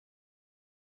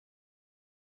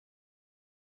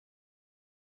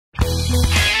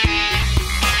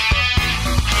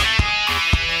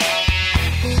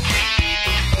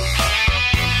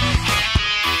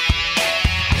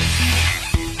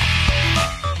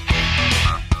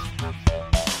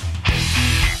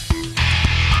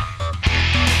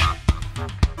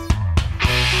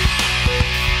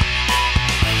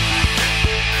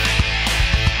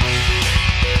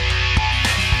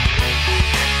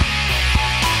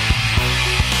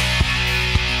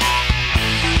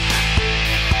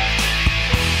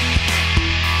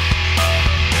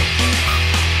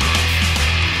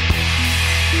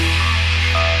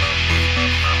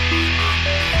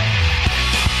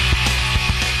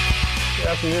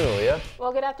afternoon, Leah.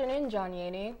 Well, good afternoon, John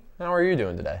Yaney. How are you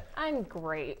doing today? I'm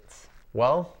great.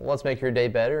 Well, let's make your day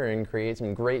better and create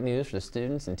some great news for the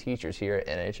students and teachers here at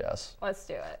NHS. Let's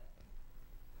do it.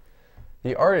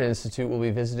 The Art Institute will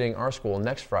be visiting our school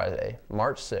next Friday,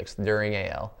 March 6th, during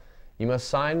AL. You must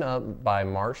sign up by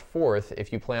March 4th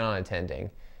if you plan on attending.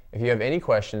 If you have any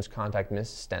questions, contact Ms.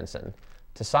 Stenson.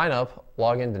 To sign up,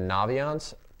 log into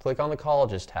Naviance, click on the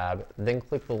Colleges tab, then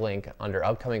click the link under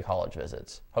Upcoming College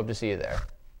Visits. Hope to see you there.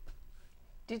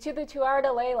 Due to the 2-hour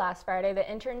delay last Friday, the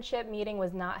internship meeting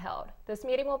was not held. This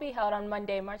meeting will be held on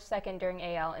Monday, March 2nd during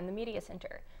AL in the Media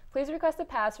Center. Please request a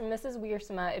pass from Mrs.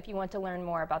 Wiersma if you want to learn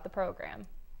more about the program.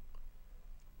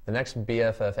 The next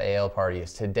BFF AL party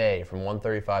is today from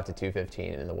 1:35 to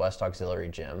 2:15 in the West Auxiliary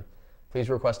Gym. Please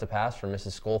request a pass from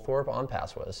Mrs. Skolthorpe on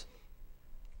Passwiz.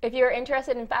 If you're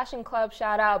interested in Fashion Club,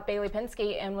 shout out Bailey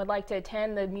Pinsky, and would like to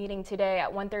attend the meeting today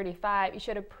at 1:35, you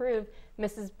should approve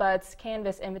Mrs. Butt's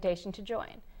Canvas invitation to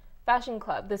join. Fashion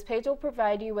Club, this page will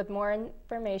provide you with more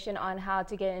information on how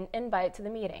to get an invite to the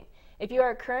meeting. If you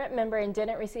are a current member and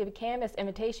didn't receive a Canvas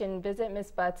invitation, visit Ms.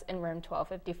 Butt's in room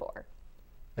 1254.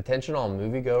 Attention all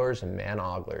moviegoers and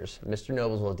man-oglers. Mr.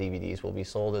 Noblesville DVDs will be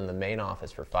sold in the main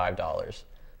office for $5.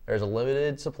 There's a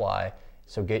limited supply,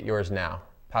 so get yours now.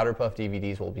 Powder Puff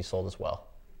DVDs will be sold as well.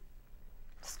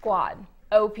 Squad,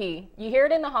 OP. You hear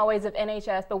it in the hallways of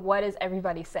NHS, but what is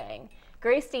everybody saying?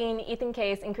 Grace Dean, Ethan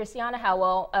Case, and Christiana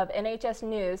Howell of NHS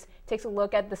News takes a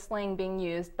look at the slang being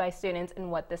used by students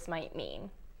and what this might mean.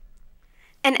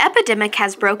 An epidemic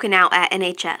has broken out at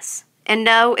NHS. And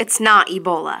no, it's not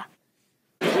Ebola.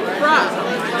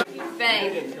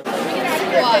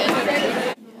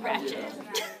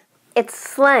 It's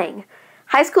slang.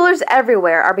 High schoolers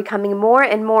everywhere are becoming more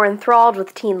and more enthralled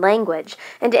with teen language,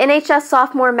 and NHS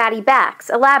sophomore Maddie Bax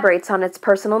elaborates on its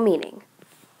personal meaning.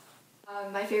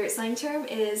 My favorite slang term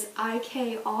is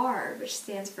IKR, which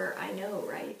stands for I know,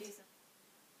 right?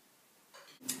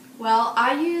 Well,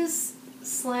 I use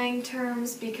slang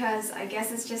terms because I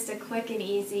guess it's just a quick and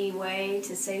easy way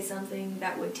to say something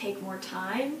that would take more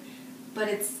time, but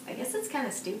I guess it's kind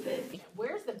of stupid.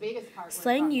 Where's the biggest part?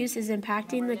 Slang use is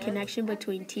impacting the connection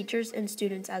between teachers and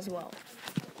students as well.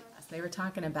 They were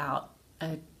talking about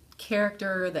a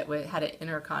character that had an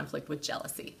inner conflict with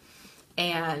jealousy,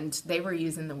 and they were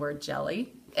using the word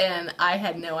jelly, and I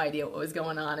had no idea what was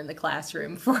going on in the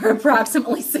classroom for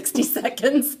approximately 60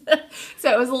 seconds.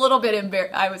 So it was a little bit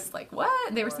embarrassing. I was like,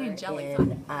 what? They were saying jelly.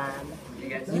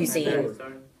 Using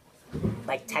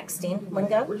like texting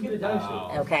lingo.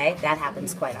 Okay, that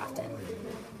happens quite often,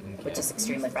 which is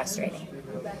extremely frustrating.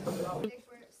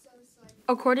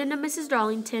 According to Mrs.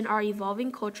 Darlington, our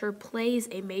evolving culture plays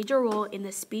a major role in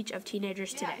the speech of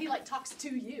teenagers today. He like talks to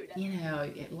you. You know,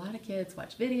 a lot of kids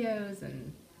watch videos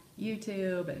and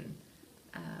YouTube and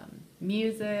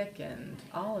music and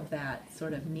all of that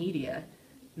sort of media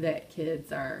that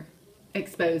kids are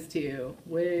exposed to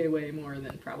way, way more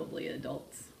than probably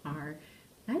adults are.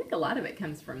 I think a lot of it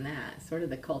comes from that, sort of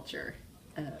the culture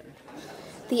of...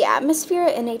 The atmosphere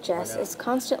at NHS is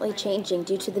constantly changing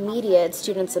due to the media its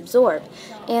students absorb,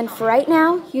 and for right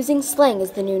now, using slang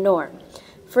is the new norm.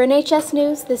 For NHS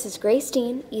News, this is Grace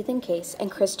Dean, Ethan Case,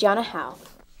 and Christiana Howe.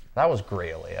 That was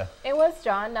great, Aaliyah. It was,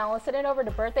 John. Now let's send it over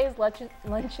to birthdays,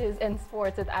 lunches, and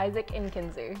sports with Isaac and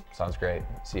Kinzer. Sounds great.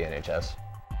 See you, NHS.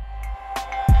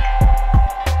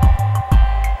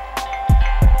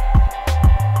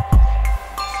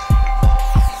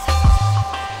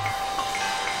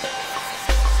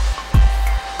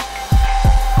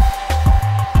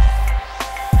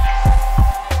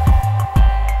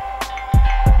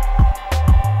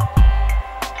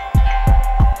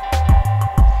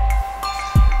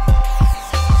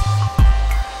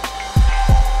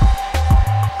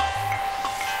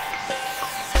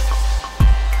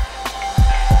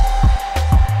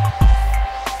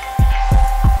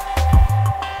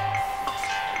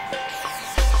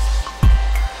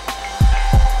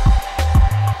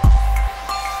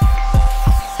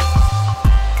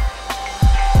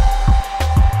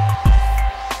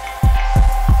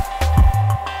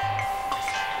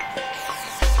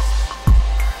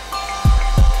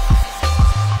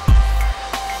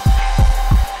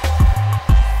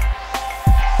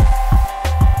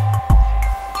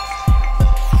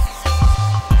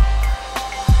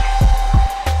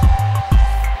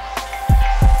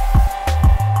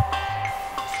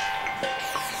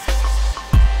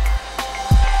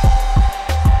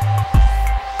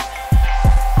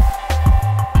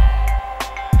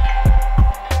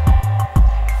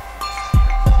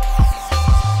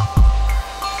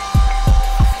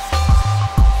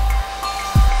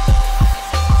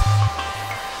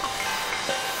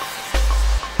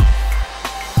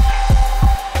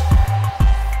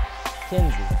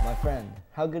 Kinsey, my friend,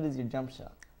 how good is your jump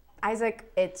shot?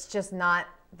 Isaac, it's just not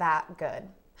that good.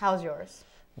 How's yours?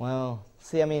 Well,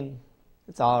 see, I mean,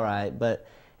 it's all right, but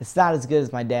it's not as good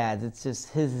as my dad's. It's just,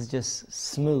 his is just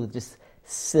smooth, just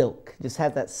silk. Just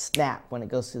has that snap when it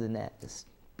goes through the net. Just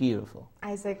beautiful.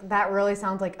 Isaac, that really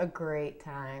sounds like a great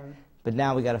time. But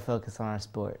now we got to focus on our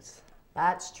sports.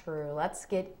 That's true. Let's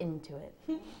get into it.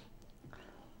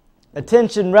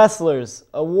 Attention wrestlers,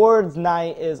 awards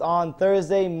night is on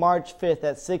Thursday, March 5th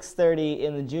at 6:30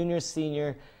 in the Junior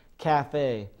Senior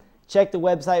Cafe. Check the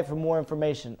website for more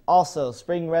information. Also,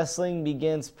 spring wrestling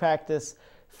begins practice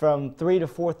from 3 to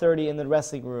 4:30 in the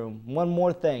wrestling room. One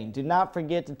more thing, do not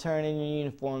forget to turn in your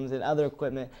uniforms and other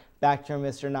equipment back to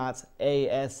Mr. Knott's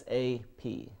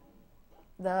ASAP.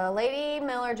 The Lady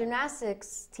Miller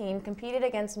gymnastics team competed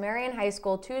against Marion High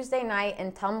School Tuesday night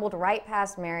and tumbled right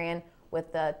past Marion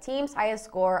with the team's highest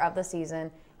score of the season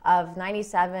of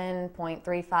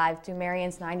 97.35 to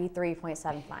Marion's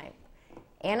 93.75.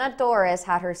 Anna Doris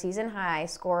had her season high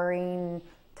scoring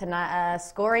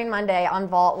Monday on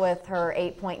vault with her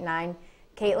 8.9.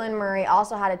 Caitlin Murray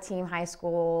also had a team high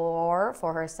score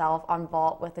for herself on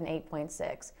vault with an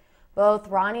 8.6. Both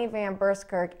Ronnie Van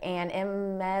Buskirk and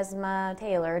Esma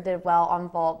Taylor did well on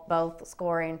vault, both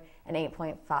scoring an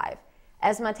 8.5.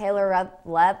 Esma Taylor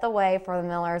led the way for the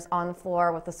Millers on the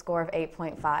floor with a score of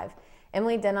 8.5.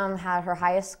 Emily Denham had her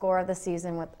highest score of the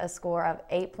season with a score of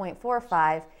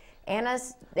 8.45.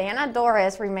 Anna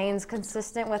Doris remains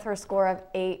consistent with her score of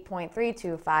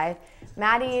 8.325.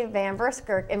 Maddie Van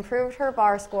Buskirk improved her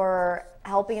bar score,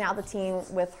 helping out the team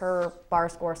with her bar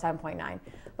score 7.9.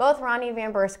 Both Ronnie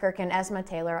Van Buskirk and Esma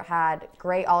Taylor had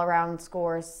great all-around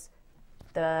scores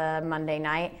the Monday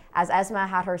night, as Esma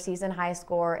had her season high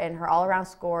score and her all-around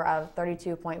score of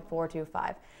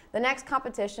 32.425. The next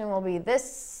competition will be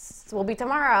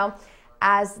tomorrow,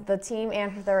 as the team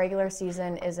and the regular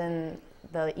season is in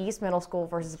the East Middle School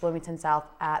versus Bloomington South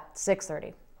at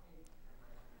 6:30.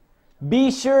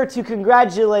 Be sure to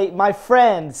congratulate my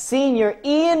friend, senior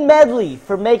Ian Medley,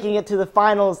 for making it to the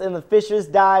finals in the Fishers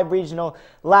Dive Regional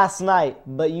last night,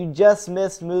 but you just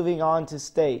missed moving on to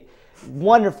state.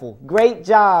 Wonderful. Great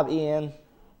job, Ian.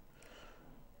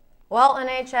 Well,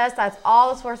 NHS, that's all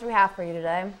the sports we have for you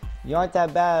today. You aren't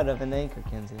that bad of an anchor,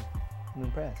 Kinsey. I'm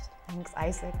impressed. Thanks,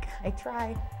 Isaac. I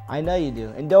try. I know you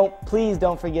do. And please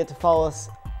don't forget to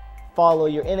follow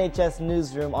your NHS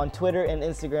Newsroom on Twitter and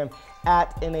Instagram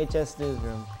at NHS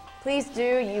Newsroom. Please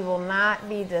do. You will not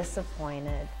be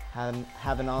disappointed.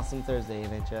 Have an awesome Thursday,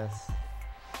 NHS.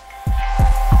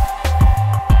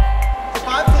 If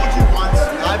I've told you once,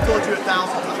 I've told you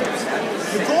 1,000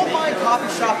 times. The Gold Mine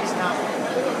Coffee Shop is now open.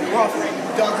 We're offering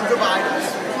dozens of items,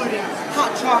 including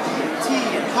hot chocolate,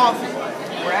 tea, and coffee.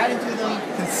 We're adding to them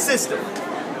consistently.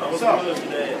 So,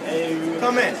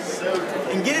 come in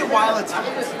and get it while it's hot.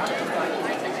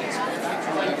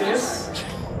 Like this.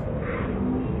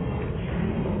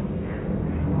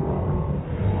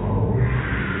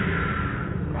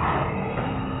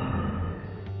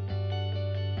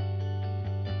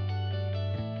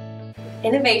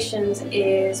 Innovations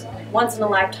is once in a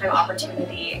lifetime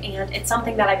opportunity, and it's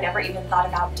something that I've never even thought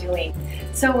about doing.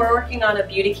 So we're working on a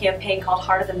beauty campaign called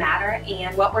Heart of the Matter,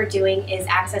 and what we're doing is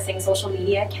accessing social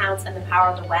media accounts and the power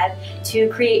of the web to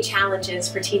create challenges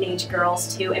for teenage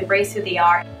girls to embrace who they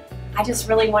are. I just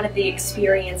really wanted the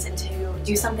experience and to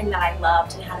do something that I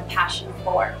loved and had a passion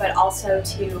for, but also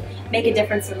to make a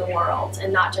difference in the world,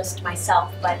 and not just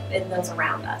myself, but in those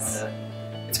around us.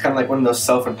 It's kind of like one of those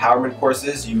self-empowerment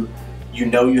courses. You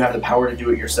know you have the power to do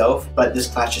it yourself, but this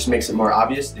class just makes it more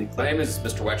obvious. My name is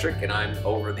Mr. Wetrick, and I'm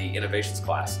over the innovations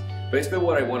class. Basically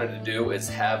what I wanted to do is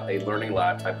have a learning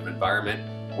lab type of environment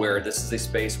where this is a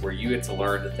space where you get to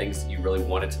learn the things that you really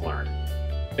wanted to learn.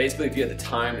 Basically, if you had the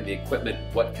time and the equipment,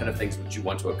 what kind of things would you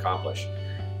want to accomplish?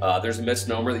 There's a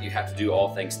misnomer that you have to do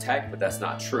all things tech, but that's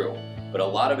not true. But a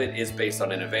lot of it is based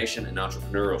on innovation and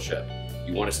entrepreneurship.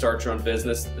 You want to start your own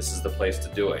business, this is the place to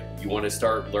do it. You want to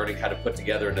start learning how to put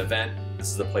together an event, this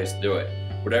is the place to do it.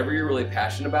 Whatever you're really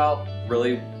passionate about,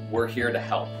 really, we're here to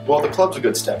help. Well, the club's a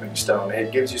good stepping stone.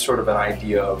 It gives you sort of an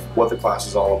idea of what the class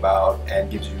is all about and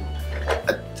gives you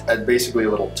basically a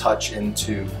little touch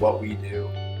into what we do.